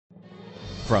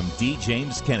from D.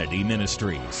 James Kennedy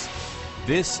Ministries.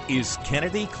 This is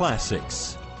Kennedy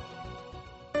Classics.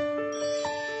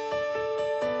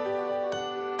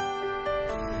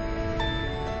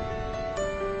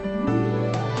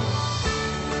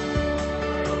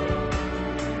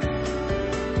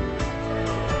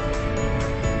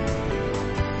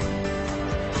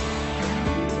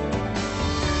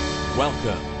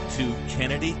 Welcome to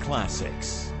Kennedy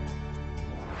Classics.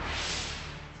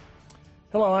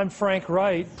 Hello, I'm Frank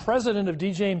Wright, president of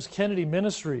D. James Kennedy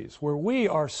Ministries, where we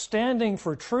are standing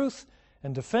for truth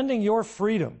and defending your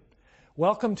freedom.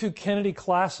 Welcome to Kennedy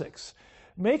Classics.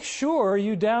 Make sure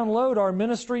you download our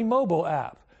ministry mobile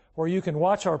app, where you can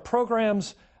watch our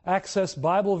programs, access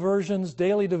Bible versions,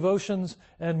 daily devotions,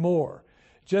 and more.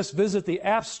 Just visit the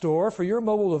App Store for your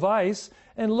mobile device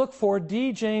and look for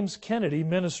D. James Kennedy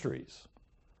Ministries.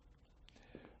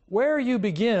 Where you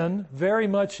begin very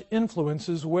much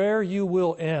influences where you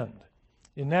will end.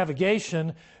 In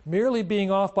navigation, merely being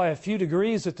off by a few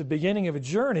degrees at the beginning of a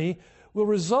journey will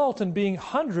result in being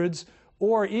hundreds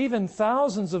or even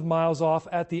thousands of miles off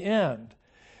at the end.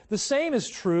 The same is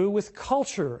true with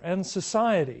culture and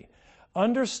society.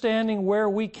 Understanding where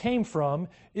we came from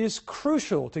is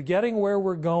crucial to getting where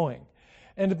we're going.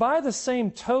 And by the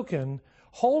same token,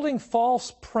 holding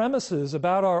false premises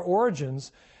about our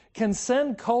origins can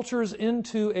send cultures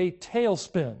into a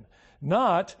tailspin,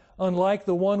 not unlike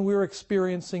the one we're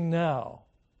experiencing now.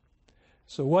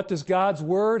 So what does God's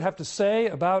Word have to say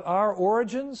about our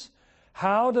origins?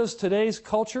 How does today's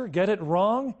culture get it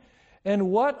wrong? And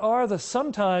what are the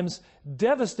sometimes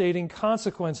devastating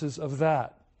consequences of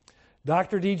that?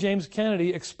 Dr. D. James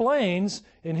Kennedy explains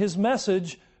in his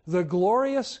message, The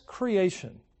Glorious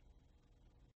Creation.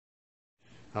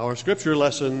 Our scripture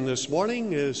lesson this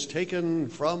morning is taken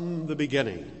from the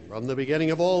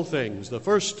beginning of all things, the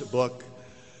first book,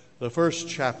 the first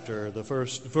chapter, the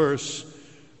first verse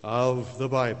of the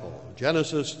Bible,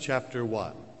 Genesis chapter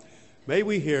 1. May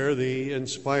we hear the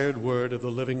inspired word of the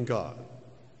living God.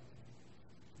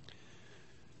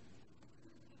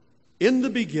 In the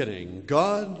beginning,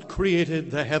 God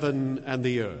created the heaven and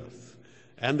the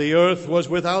earth was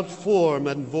without form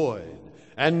and void,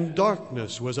 and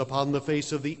darkness was upon the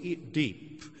face of the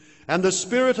deep, and the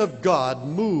Spirit of God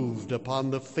moved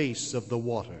upon the face of the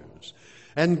waters.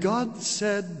 And God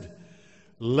said,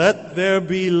 "Let there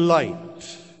be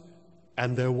light,"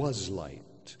 and there was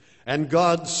light. And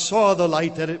God saw the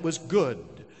light, that it was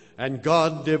good. And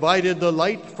God divided the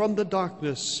light from the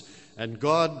darkness, and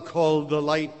God called the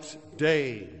light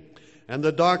day, and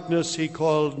the darkness he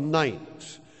called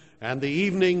night. And the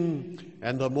evening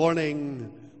and the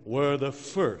morning were the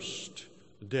first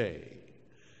day.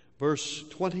 Verse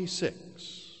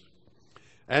 26.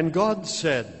 And God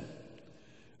said,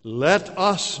 "Let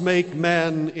us make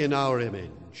man in our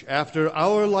image, after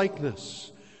our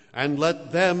likeness, and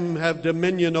let them have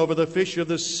dominion over the fish of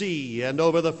the sea, and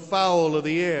over the fowl of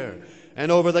the air,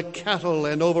 and over the cattle,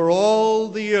 and over all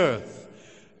the earth,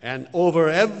 and over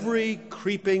every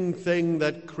creeping thing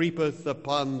that creepeth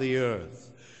upon the earth."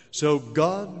 So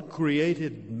God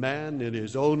created man in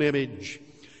his own image.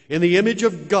 In the image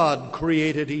of God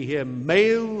created he him.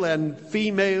 Male and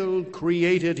female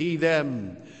created he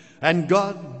them. And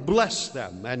God blessed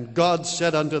them. And God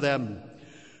said unto them,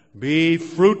 "Be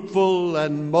fruitful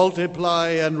and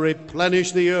multiply and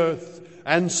replenish the earth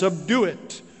and subdue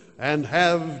it, and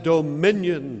have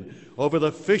dominion over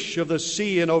the fish of the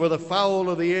sea, and over the fowl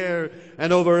of the air,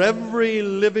 and over every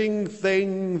living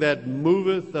thing that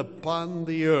moveth upon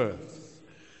the earth."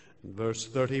 Verse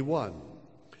 31.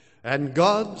 And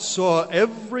God saw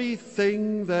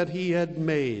everything that he had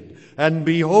made, and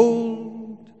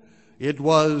behold, it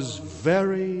was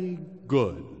very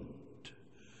good.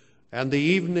 And the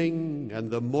evening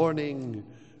and the morning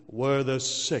were the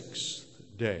sixth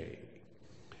day.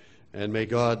 And may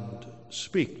God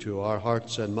speak to our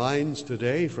hearts and minds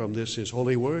today from this his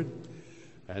holy word,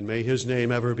 and may his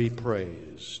name ever be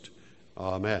praised.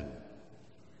 Amen.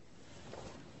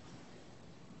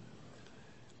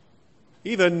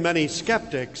 Even many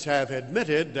skeptics have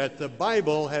admitted that the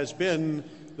Bible has been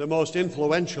the most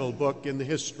influential book in the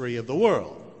history of the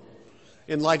world,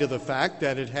 in light of the fact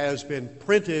that it has been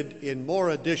printed in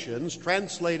more editions,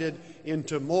 translated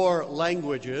into more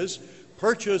languages,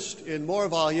 purchased in more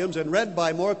volumes, and read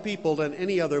by more people than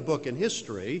any other book in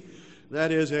history.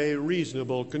 That is a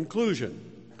reasonable conclusion.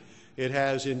 It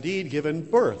has indeed given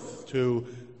birth to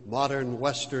modern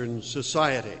Western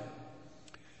society.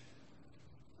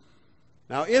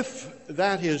 Now, if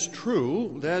that is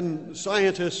true, then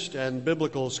scientist and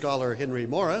biblical scholar Henry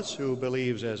Morris, who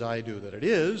believes, as I do, that it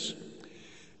is,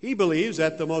 he believes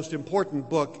that the most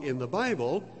important book in the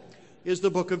Bible is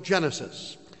the book of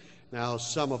Genesis. Now,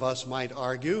 some of us might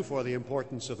argue for the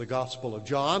importance of the Gospel of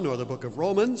John or the book of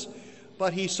Romans,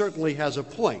 but he certainly has a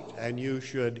point, and you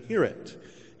should hear it.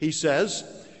 He says,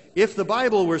 if the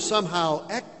Bible were somehow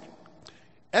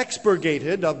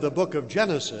expurgated of the book of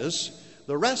Genesis,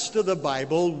 the rest of the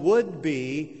Bible would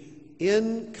be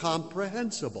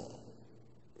incomprehensible.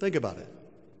 Think about it.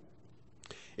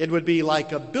 It would be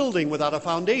like a building without a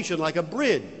foundation, like a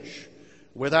bridge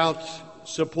without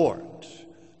support.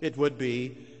 It would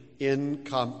be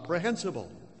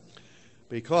incomprehensible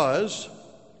because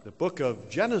the book of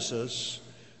Genesis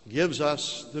gives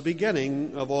us the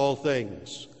beginning of all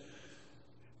things.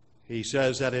 He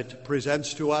says that it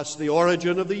presents to us the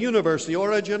origin of the universe, the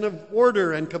origin of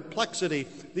order and complexity,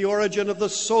 the origin of the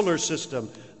solar system,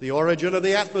 the origin of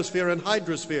the atmosphere and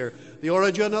hydrosphere, the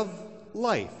origin of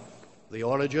life, the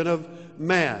origin of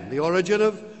man, the origin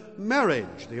of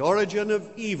marriage, the origin of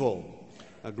evil,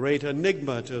 a great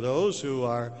enigma to those who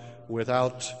are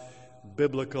without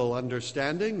biblical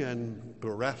understanding and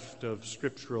bereft of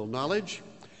scriptural knowledge.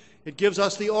 It gives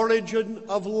us the origin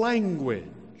of language.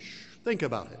 Think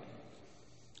about it.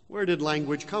 Where did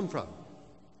language come from?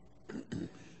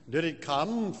 Did it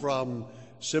come from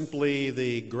simply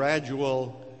the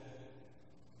gradual,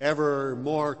 ever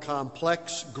more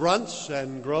complex grunts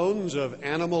and groans of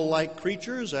animal-like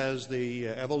creatures, as the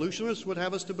evolutionists would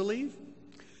have us to believe?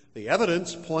 The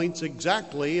evidence points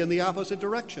exactly in the opposite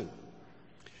direction.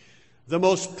 The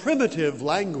most primitive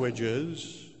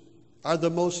languages are the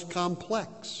most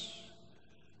complex,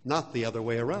 not the other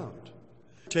way around.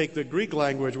 Take the Greek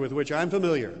language with which I'm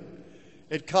familiar.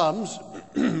 It comes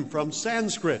from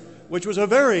Sanskrit, which was a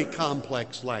very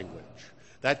complex language.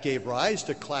 That gave rise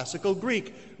to classical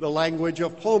Greek, the language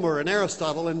of Homer and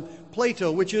Aristotle and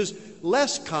Plato, which is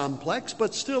less complex,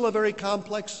 but still a very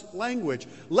complex language.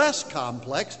 Less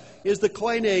complex is the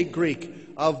Koine Greek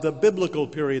of the biblical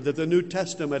period that the New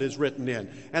Testament is written in.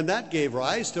 And that gave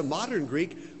rise to modern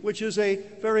Greek, which is a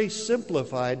very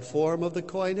simplified form of the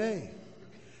Koine.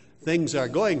 Things are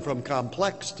going from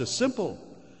complex to simple,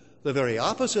 the very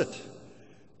opposite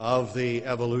of the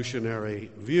evolutionary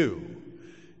view.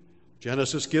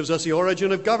 Genesis gives us the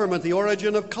origin of government, the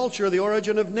origin of culture, the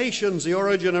origin of nations, the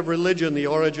origin of religion, the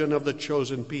origin of the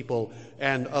chosen people,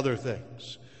 and other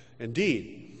things.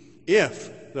 Indeed,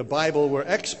 if the Bible were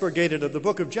expurgated of the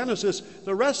book of Genesis,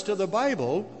 the rest of the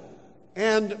Bible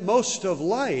and most of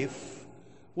life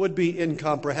would be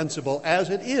incomprehensible,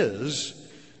 as it is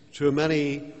to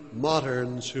many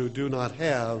moderns who do not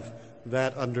have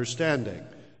that understanding.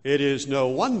 It is no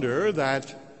wonder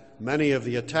that many of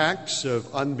the attacks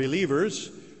of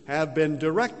unbelievers have been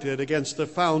directed against the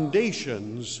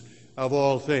foundations of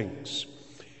all things.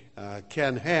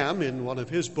 Ken Ham, in one of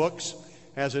his books,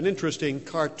 has an interesting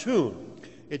cartoon.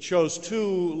 It shows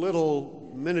two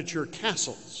little miniature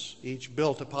castles, each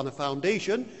built upon a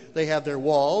foundation. They have their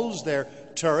walls, their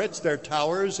turrets, their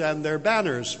towers, and their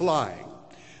banners flying.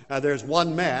 There's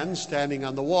one man standing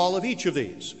on the wall of each of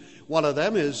these. One of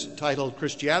them is titled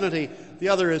Christianity, the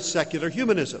other is secular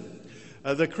humanism.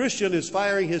 The Christian is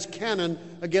firing his cannon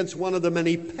against one of the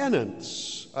many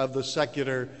pennants of the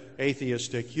secular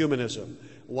atheistic humanism.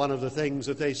 One of the things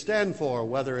that they stand for,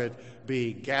 whether it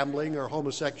be gambling or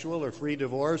homosexual or free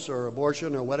divorce or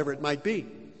abortion or whatever it might be.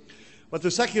 But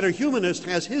the secular humanist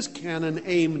has his cannon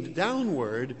aimed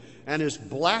downward and is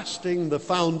blasting the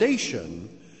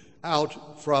foundation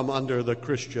out from under the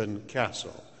Christian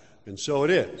castle. And so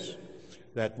it is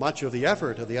that much of the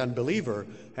effort of the unbeliever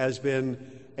has been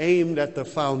aimed at the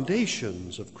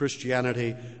foundations of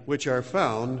Christianity, which are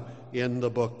found in the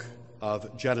book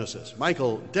of Genesis.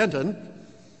 Michael Denton,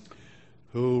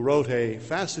 who wrote a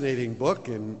fascinating book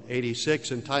in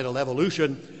 '86 entitled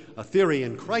Evolution, A Theory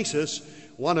in Crisis,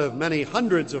 one of many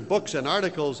hundreds of books and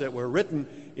articles that were written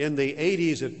in the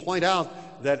 '80s that point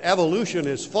out that evolution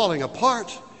is falling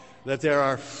apart, that there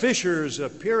are fissures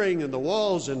appearing in the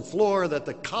walls and floor, that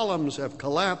the columns have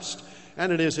collapsed,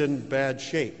 and it is in bad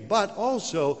shape. But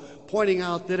also pointing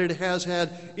out that it has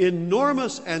had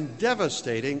enormous and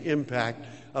devastating impact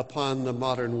upon the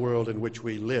modern world in which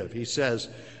we live. He says,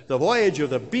 the voyage of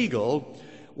the Beagle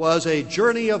was a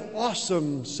journey of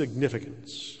awesome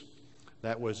significance.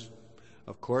 That was,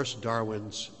 of course,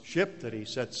 Darwin's ship that he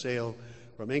set sail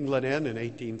from England in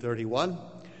 1831.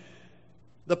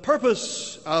 The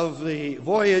purpose of the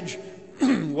voyage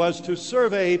was to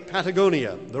survey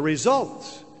Patagonia. The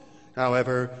result,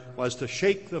 however, was to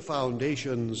shake the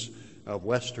foundations of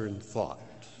Western thought.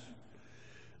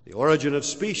 The Origin of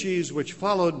Species, which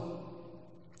followed,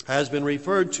 has been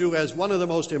referred to as one of the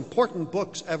most important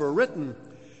books ever written,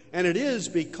 and it is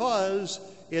because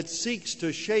it seeks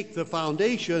to shake the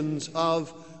foundations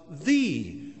of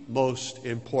the most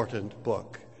important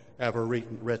book ever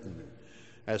written.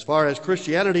 As far as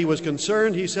Christianity was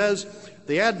concerned, he says,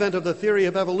 the advent of the theory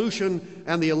of evolution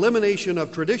and the elimination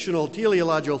of traditional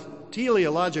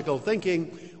teleological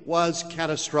thinking was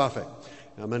catastrophic.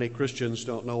 Now, many Christians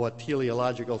don't know what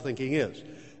teleological thinking is.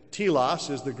 Telos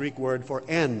is the Greek word for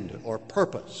end or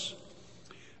purpose.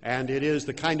 And it is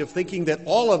the kind of thinking that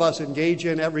all of us engage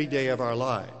in every day of our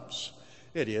lives.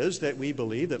 It is that we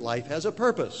believe that life has a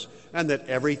purpose and that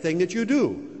everything that you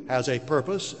do has a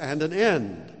purpose and an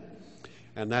end.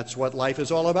 And that's what life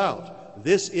is all about.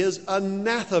 This is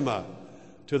anathema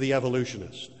to the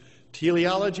evolutionist.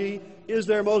 Teleology is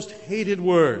their most hated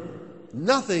word.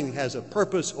 Nothing has a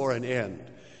purpose or an end.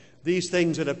 These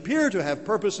things that appear to have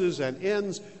purposes and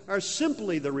ends are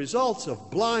simply the results of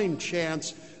blind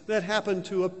chance that happen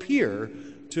to appear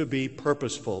to be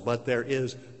purposeful. But there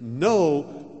is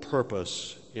no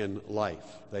purpose in life,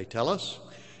 they tell us.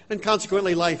 And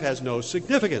consequently, life has no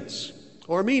significance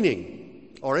or meaning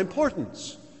or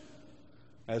importance.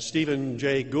 As Stephen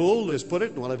Jay Gould has put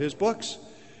it in one of his books,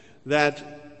 that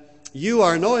you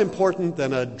are no important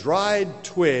than a dried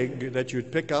twig that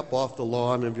you'd pick up off the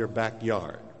lawn of your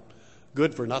backyard.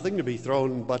 Good for nothing to be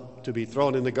thrown but to be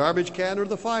thrown in the garbage can or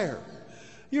the fire.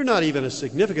 You're not even as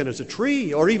significant as a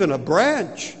tree or even a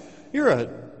branch. You're a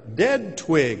dead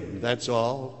twig, that's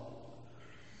all.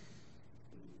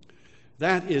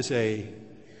 That is a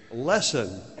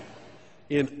lesson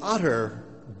in utter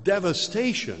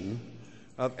devastation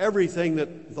of everything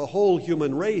that the whole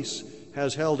human race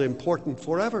has held important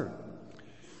forever.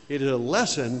 It is a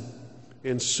lesson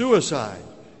in suicide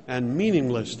and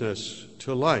meaninglessness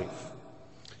to life.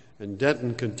 And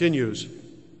Denton continues,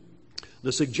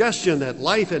 the suggestion that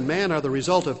life and man are the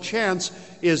result of chance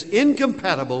is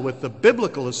incompatible with the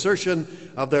biblical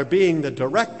assertion of their being the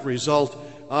direct result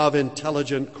of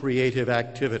intelligent creative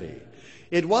activity.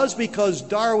 It was because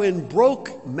Darwin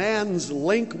broke man's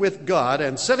link with God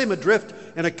and set him adrift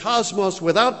in a cosmos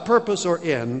without purpose or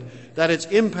end that its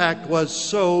impact was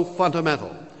so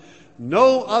fundamental.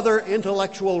 No other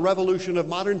intellectual revolution of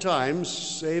modern times,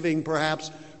 saving perhaps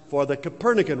for the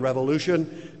Copernican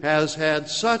revolution, has had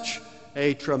such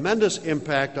a tremendous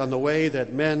impact on the way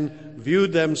that men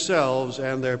viewed themselves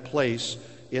and their place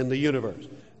in the universe.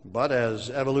 But as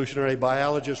evolutionary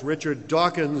biologist Richard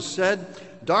Dawkins said,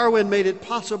 Darwin made it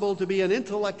possible to be an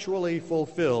intellectually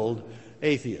fulfilled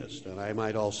atheist, and I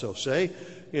might also say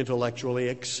intellectually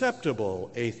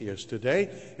acceptable atheist today.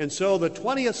 And so the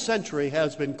 20th century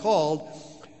has been called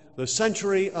the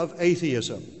century of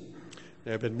atheism.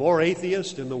 There have been more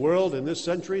atheists in the world in this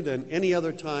century than any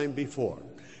other time before.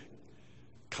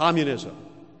 Communism,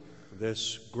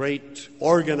 this great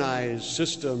organized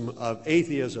system of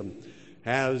atheism,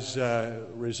 has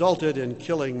resulted in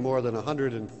killing more than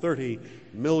 130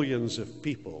 million of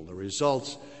people. The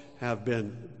results have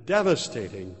been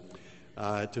devastating,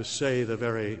 to say the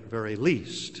very, very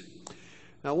least.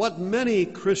 Now, what many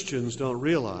Christians don't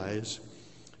realize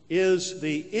is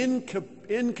the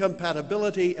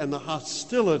incompatibility and the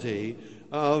hostility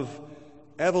of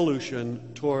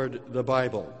evolution toward the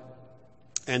Bible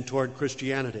and toward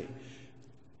Christianity.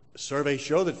 Surveys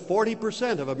show that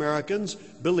 40% of Americans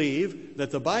believe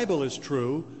that the Bible is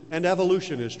true and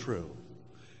evolution is true.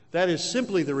 That is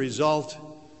simply the result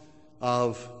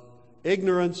of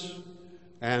ignorance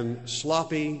and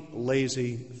sloppy,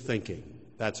 lazy thinking.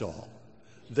 That's all.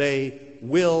 They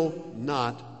will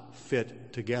not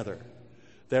fit together.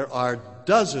 There are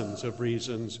dozens of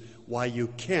reasons why you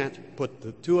can't put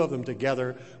the two of them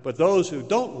together, but those who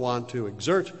don't want to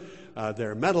exert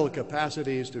their mental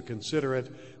capacities to consider it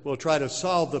will try to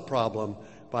solve the problem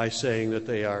by saying that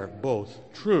they are both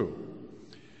true.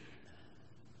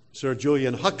 Sir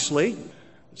Julian Huxley.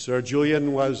 Sir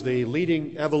Julian was the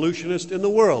leading evolutionist in the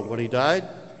world when he died.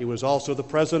 He was also the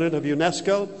president of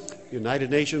UNESCO, United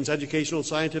Nations Educational,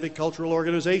 Scientific, Cultural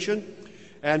Organization,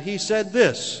 and he said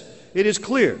this: it is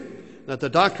clear that the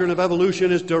doctrine of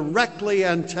evolution is directly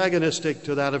antagonistic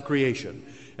to that of creation.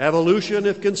 Evolution,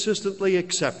 if consistently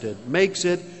accepted, makes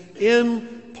it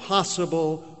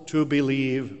impossible to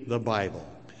believe the Bible.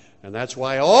 And that's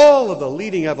why all of the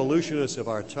leading evolutionists of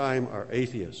our time are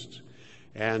atheists.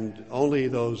 And only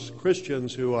those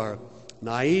Christians who are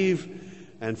naive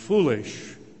and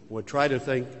foolish would try to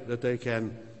think that they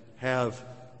can have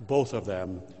both of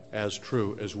them as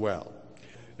true as well.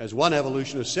 As one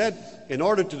evolutionist said, in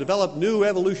order to develop new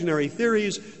evolutionary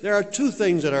theories, there are two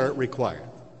things that are required.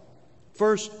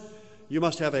 First, you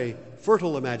must have a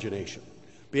fertile imagination,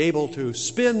 be able to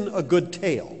spin a good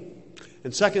tale.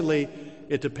 And secondly,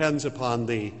 it depends upon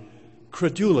the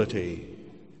credulity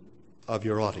of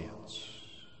your audience.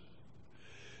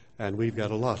 And we've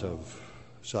got a lot of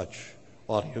such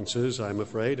audiences, I'm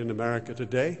afraid, in America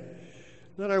today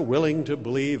that are willing to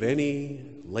believe any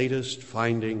latest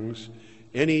findings,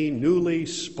 any newly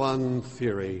spun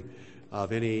theory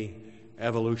of any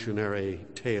evolutionary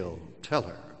tale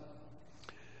teller.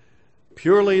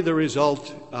 Purely the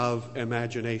result of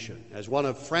imagination. As one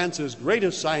of France's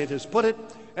greatest scientists put it,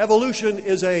 evolution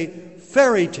is a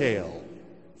fairy tale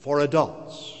for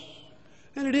adults.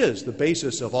 And it is the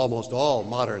basis of almost all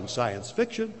modern science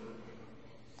fiction.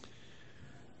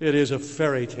 It is a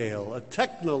fairy tale, a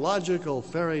technological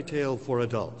fairy tale for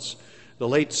adults. The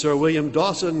late Sir William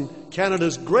Dawson,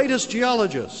 Canada's greatest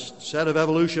geologist, said of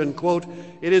evolution, quote,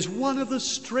 "It is one of the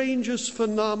strangest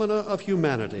phenomena of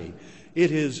humanity.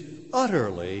 It is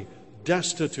utterly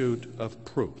destitute of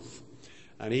proof."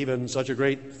 And even such a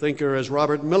great thinker as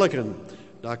Robert Millikan,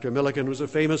 Dr. Millikan was a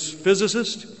famous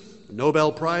physicist,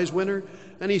 Nobel Prize winner,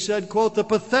 and he said, quote, "The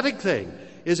pathetic thing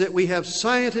is that we have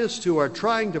scientists who are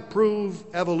trying to prove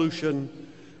evolution,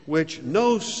 which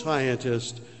no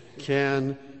scientist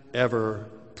can ever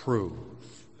prove."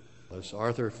 As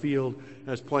Arthur Field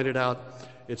has pointed out,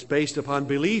 it's based upon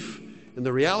belief in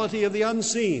the reality of the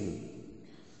unseen.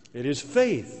 It is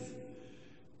faith.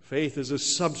 Faith is a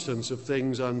substance of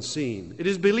things unseen. It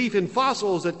is belief in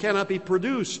fossils that cannot be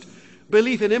produced,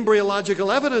 belief in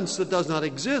embryological evidence that does not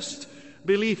exist,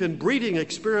 belief in breeding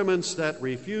experiments that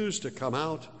refuse to come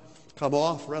off.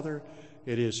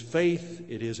 It is faith,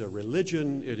 it is a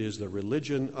religion, it is the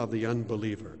religion of the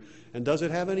unbeliever. And does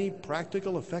it have any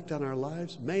practical effect on our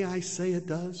lives? May I say it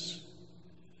does?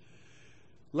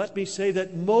 Let me say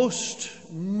that most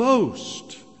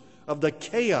of the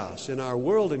chaos in our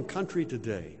world and country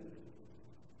today,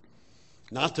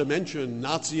 not to mention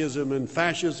Nazism and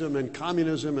fascism and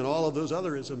communism and all of those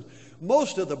other isms,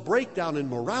 most of the breakdown in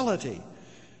morality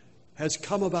has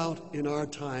come about in our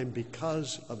time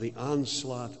because of the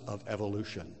onslaught of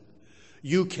evolution.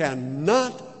 You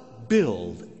cannot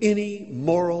build any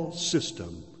moral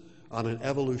system on an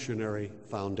evolutionary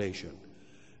foundation.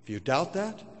 If you doubt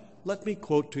that, let me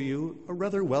quote to you a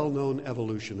rather well-known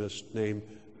evolutionist named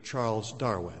Charles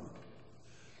Darwin.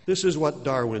 This is what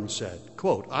Darwin said,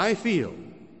 quote, "I feel,"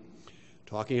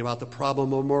 talking about the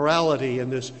problem of morality in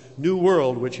this new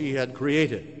world which he had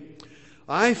created,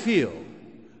 "I feel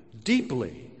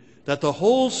deeply that the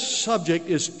whole subject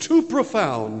is too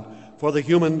profound for the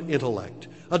human intellect.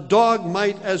 A dog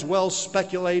might as well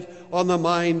speculate on the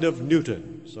mind of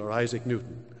Newton," Sir Isaac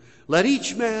Newton. "Let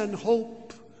each man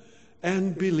hope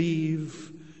and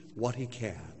believe what he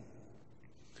can."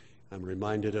 I'm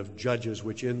reminded of Judges,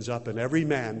 which ends up in every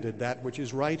man did that which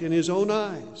is right in his own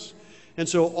eyes. And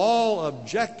so all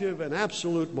objective and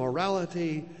absolute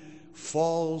morality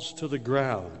falls to the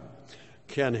ground.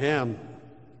 Ken Ham,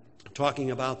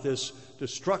 talking about this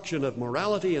destruction of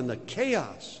morality and the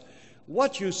chaos,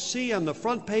 what you see on the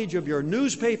front page of your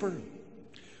newspaper,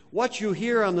 what you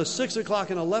hear on the 6 o'clock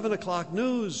and 11 o'clock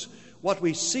news, what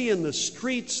we see in the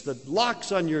streets, the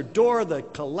locks on your door, the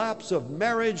collapse of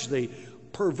marriage, the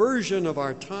perversion of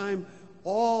our time,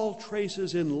 all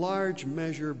traces in large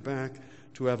measure back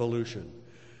to evolution.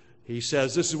 He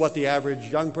says this is what the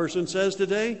average young person says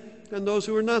today, and those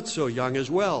who are not so young as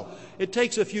well. It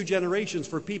takes a few generations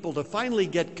for people to finally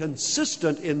get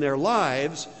consistent in their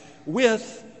lives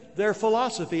with their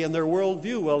philosophy and their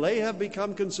worldview. Well, they have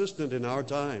become consistent in our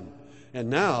time. And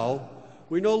now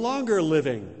we're no longer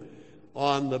living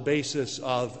on the basis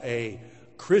of a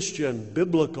Christian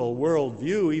biblical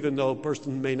worldview, even though a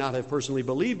person may not have personally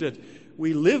believed it.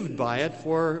 We lived by it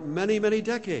for many, many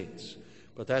decades.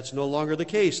 But that's no longer the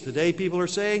case. Today people are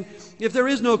saying, if there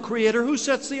is no creator, who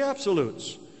sets the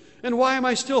absolutes? And why am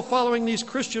I still following these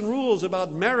Christian rules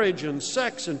about marriage and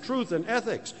sex and truth and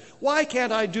ethics? Why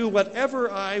can't I do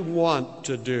whatever I want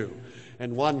to do?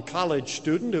 And one college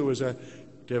student who was a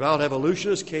devout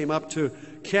evolutionist came up to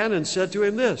Ken and said to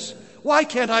him this, "Why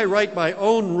can't I write my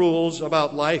own rules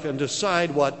about life and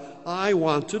decide what I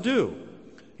want to do?"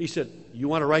 He said, "You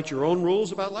want to write your own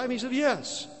rules about life?" He said,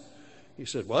 "Yes." He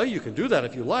said, "Well, you can do that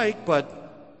if you like,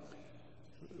 but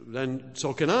then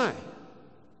so can I.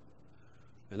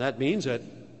 And that means that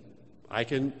I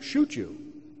can shoot you."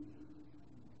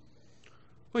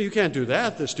 "Well, you can't do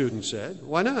that," the student said.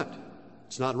 "Why not?"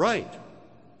 "It's not right."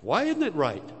 "Why isn't it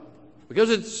right?"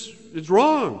 "Because it's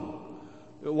wrong."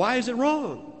 "Why is it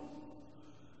wrong?"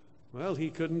 Well, he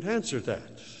couldn't answer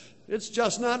that. "It's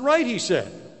just not right," he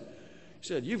said. He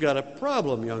said, "You've got a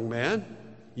problem, young man.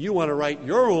 You want to write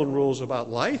your own rules about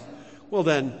life? Well,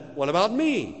 then, what about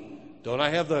me? Don't I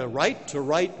have the right to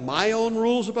write my own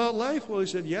rules about life?" Well, he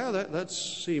said, "Yeah, that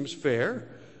seems fair.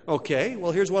 Okay,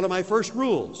 well, here's one of my first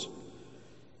rules.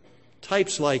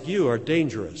 Types like you are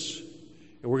dangerous,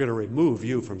 and we're going to remove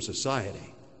you from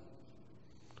society.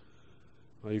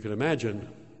 Well, you can imagine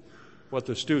what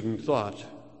the student thought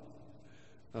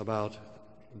about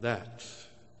that.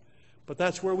 But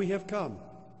that's where we have come,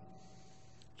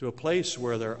 to a place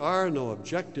where there are no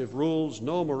objective rules,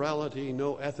 no morality,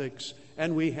 no ethics,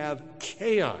 and we have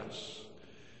chaos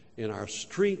in our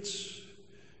streets,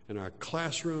 in our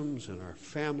classrooms, in our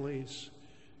families,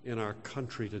 in our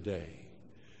country today.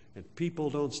 And people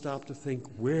don't stop to think,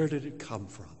 where did it come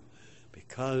from?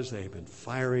 Because they've been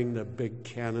firing the big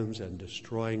cannons and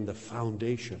destroying the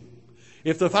foundation.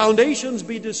 If the foundations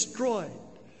be destroyed,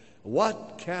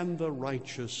 what can the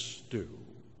righteous do?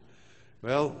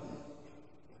 Well,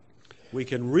 we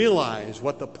can realize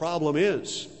what the problem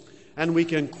is, and we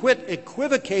can quit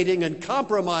equivocating and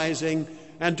compromising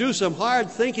and do some hard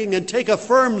thinking and take a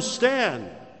firm stand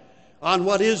on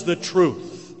what is the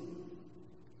truth.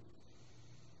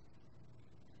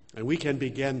 And we can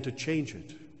begin to change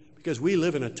it, because we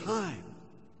live in a time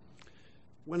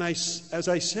when, as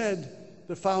I said,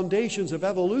 the foundations of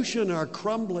evolution are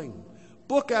crumbling.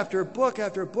 Book after book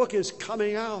after book is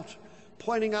coming out,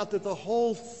 pointing out that the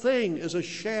whole thing is a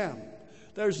sham.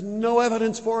 There's no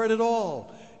evidence for it at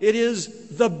all. It is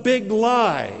the big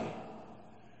lie,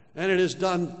 and it has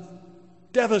done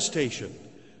devastation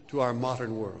to our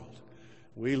modern world.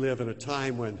 We live in a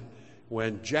time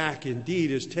when Jack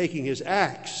indeed is taking his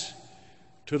axe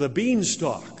to the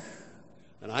beanstalk.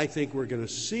 And I think we're going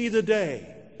to see the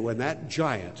day when that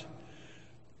giant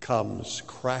comes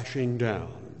crashing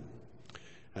down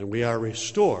and we are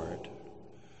restored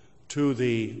to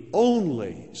the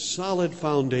only solid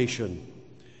foundation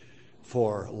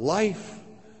for life,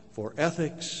 for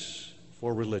ethics,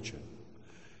 for religion,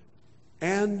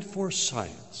 and for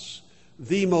science.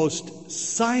 The most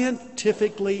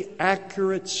scientifically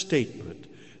accurate statement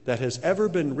that has ever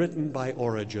been written by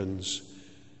Origins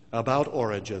about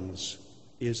origins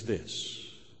is this.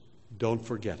 Don't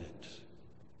forget it.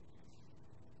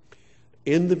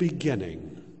 In the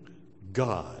beginning,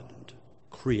 God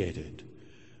created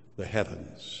the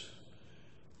heavens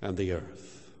and the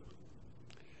earth.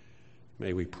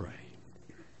 May we pray.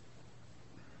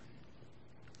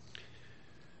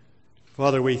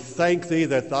 Father, we thank Thee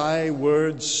that Thy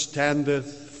word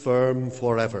standeth firm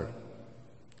forever,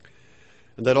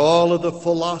 and that all of the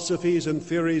philosophies and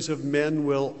theories of men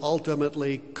will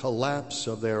ultimately collapse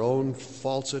of their own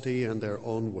falsity and their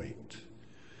own weight.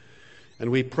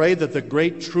 And we pray that the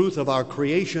great truth of our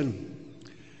creation,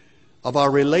 of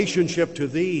our relationship to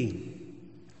Thee,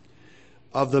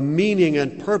 of the meaning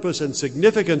and purpose and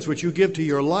significance which You give to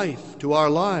Your life, to our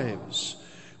lives,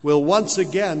 will once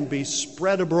again be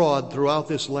spread abroad throughout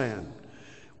this land,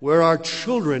 where our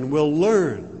children will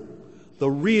learn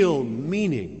the real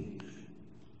meaning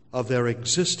of their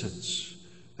existence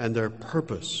and their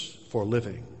purpose for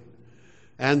living,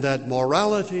 and that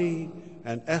morality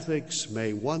and ethics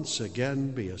may once again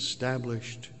be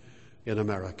established in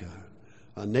America,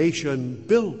 a nation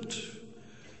built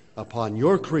upon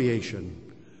Your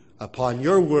creation, upon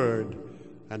Your word,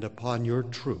 and upon Your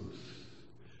truth.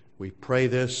 We pray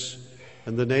this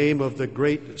in the name of the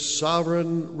great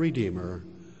sovereign Redeemer,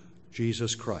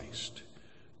 Jesus Christ.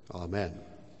 Amen.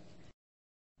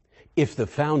 If the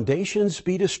foundations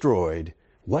be destroyed,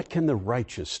 what can the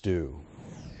righteous do?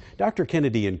 Dr.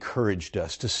 Kennedy encouraged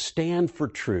us to stand for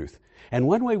truth, and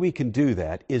one way we can do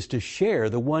that is to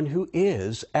share the one who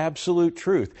is absolute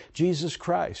truth, Jesus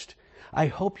Christ. I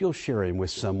hope you'll share Him with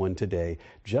someone today,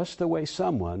 just the way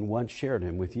someone once shared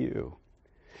Him with you.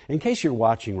 In case you're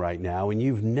watching right now and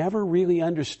you've never really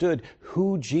understood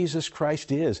who Jesus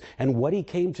Christ is and what He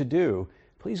came to do,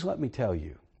 please let me tell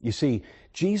you. You see,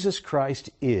 Jesus Christ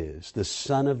is the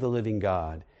Son of the living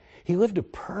God. He lived a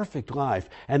perfect life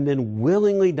and then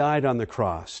willingly died on the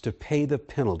cross to pay the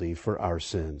penalty for our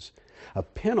sins, a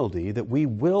penalty that we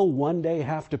will one day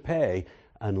have to pay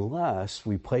unless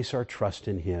we place our trust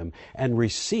in Him and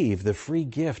receive the free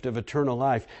gift of eternal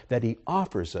life that He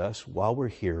offers us while we're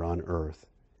here on earth.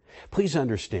 Please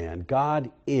understand,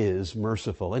 God is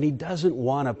merciful and He doesn't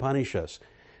want to punish us,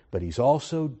 but He's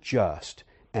also just,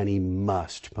 and He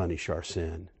must punish our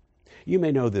sin. You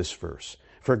may know this verse.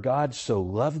 For God so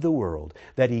loved the world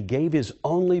that He gave His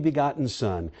only begotten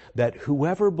Son, that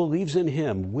whoever believes in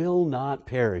Him will not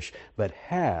perish, but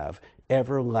have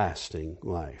everlasting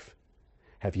life.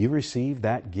 Have you received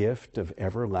that gift of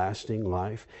everlasting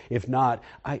life? If not,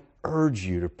 I urge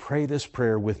you to pray this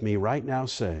prayer with me right now,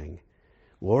 saying,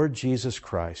 Lord Jesus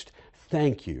Christ,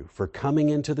 thank You for coming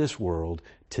into this world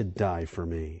to die for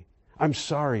me. I'm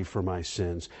sorry for my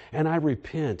sins, and I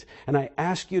repent, and I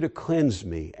ask you to cleanse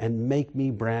me and make me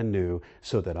brand new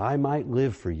so that I might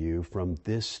live for you from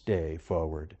this day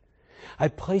forward. I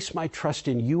place my trust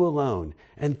in you alone,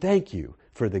 and thank you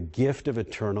for the gift of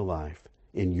eternal life.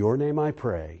 In your name I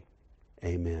pray.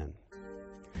 Amen.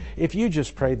 If you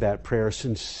just prayed that prayer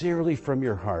sincerely from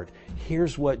your heart,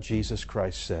 here's what Jesus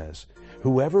Christ says.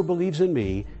 Whoever believes in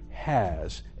me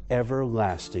has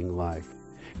everlasting life.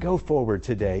 Go forward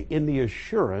today in the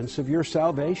assurance of your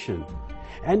salvation.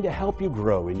 And to help you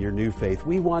grow in your new faith,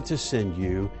 we want to send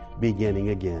you Beginning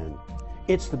Again.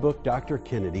 It's the book Dr.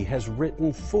 Kennedy has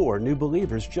written for new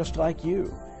believers just like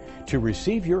you. To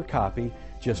receive your copy,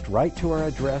 just write to our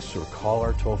address or call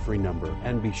our toll-free number,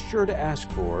 and be sure to ask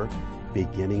for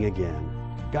Beginning Again.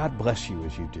 God bless you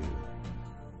as you do.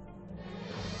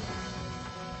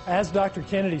 As Dr.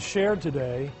 Kennedy shared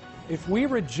today, if we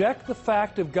reject the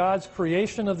fact of God's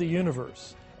creation of the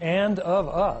universe and of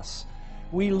us,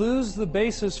 we lose the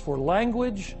basis for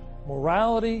language,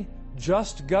 morality,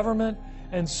 just government,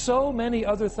 and so many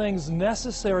other things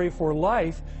necessary for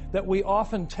life that we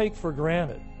often take for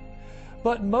granted.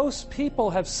 But most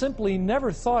people have simply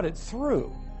never thought it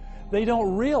through. They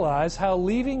don't realize how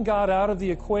leaving God out of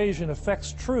the equation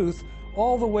affects truth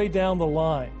all the way down the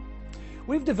line.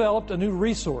 We've developed a new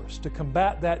resource to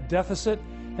combat that deficit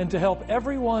and to help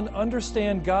everyone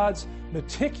understand God's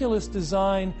meticulous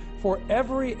design for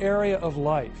every area of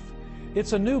life.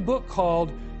 It's a new book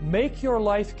called Make Your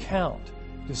Life Count.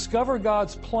 Discover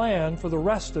God's plan for the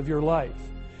rest of your life.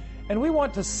 And we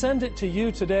want to send it to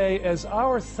you today as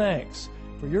our thanks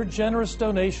for your generous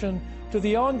donation to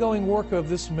the ongoing work of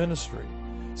this ministry.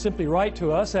 Simply write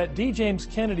to us at D. James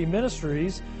Kennedy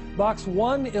Ministries, Box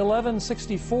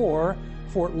 11164,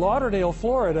 Fort Lauderdale,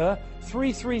 Florida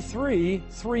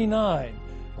 33339,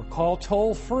 or call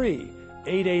toll-free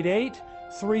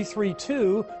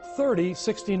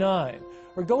 888-332-3069,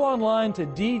 or go online to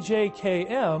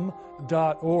djkm.org.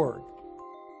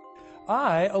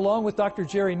 I, along with Dr.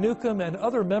 Jerry Newcomb and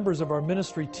other members of our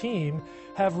ministry team,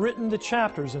 have written the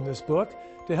chapters in this book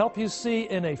to help you see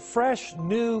in a fresh,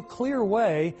 new, clear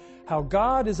way how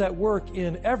God is at work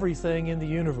in everything in the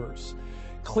universe.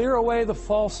 Clear away the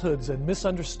falsehoods and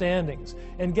misunderstandings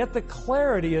and get the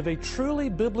clarity of a truly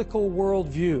biblical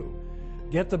worldview.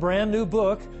 Get the brand new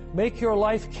book, Make Your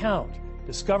Life Count.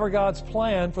 Discover God's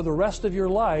plan for the rest of your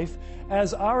life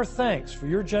as our thanks for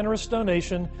your generous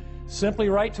donation. Simply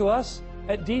write to us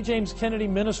at D. James Kennedy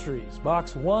Ministries,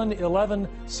 Box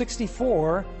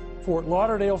 11164, Fort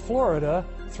Lauderdale, Florida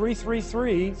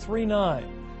 33339,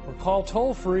 or call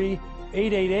toll-free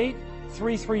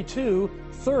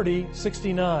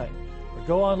 888-332-3069, or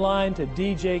go online to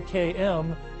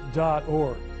djkm.org.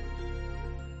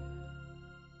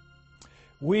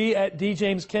 We at D.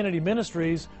 James Kennedy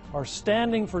Ministries are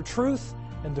standing for truth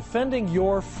and defending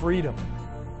your freedom.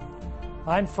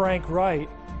 I'm Frank Wright.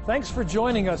 Thanks for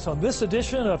joining us on this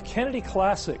edition of Kennedy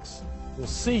Classics. We'll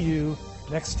see you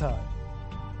next time.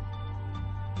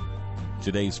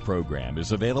 Today's program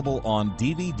is available on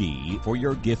DVD for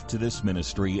your gift to this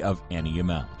ministry of any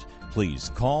amount. Please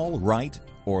call, write,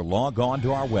 or log on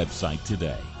to our website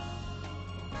today.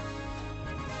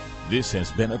 This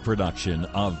has been a production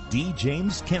of D.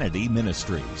 James Kennedy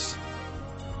Ministries.